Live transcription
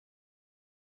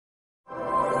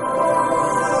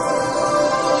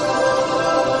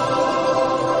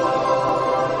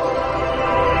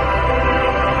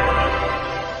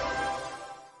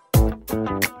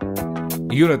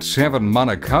Unit 7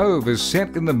 Munna Cove is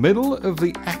set in the middle of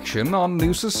the action on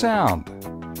Noosa Sound.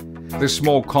 This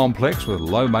small complex with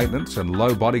low maintenance and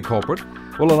low body corporate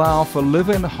will allow for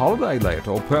live-in holiday let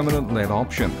or permanent let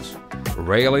options.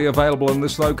 Rarely available in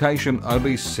this location,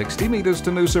 only 60 metres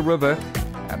to Noosa River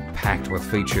and packed with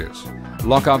features.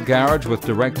 Lock-up garage with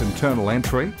direct internal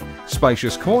entry,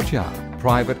 spacious courtyard,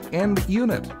 private end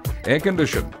unit,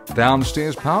 air-conditioned,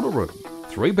 downstairs powder room,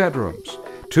 3 bedrooms,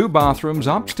 2 bathrooms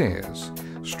upstairs.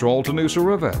 Stroll to Noosa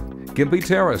River, Gympie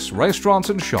Terrace, restaurants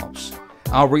and shops.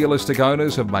 Our realistic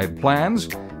owners have made plans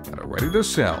and are ready to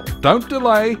sell. Don't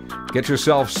delay. Get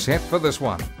yourself set for this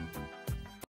one.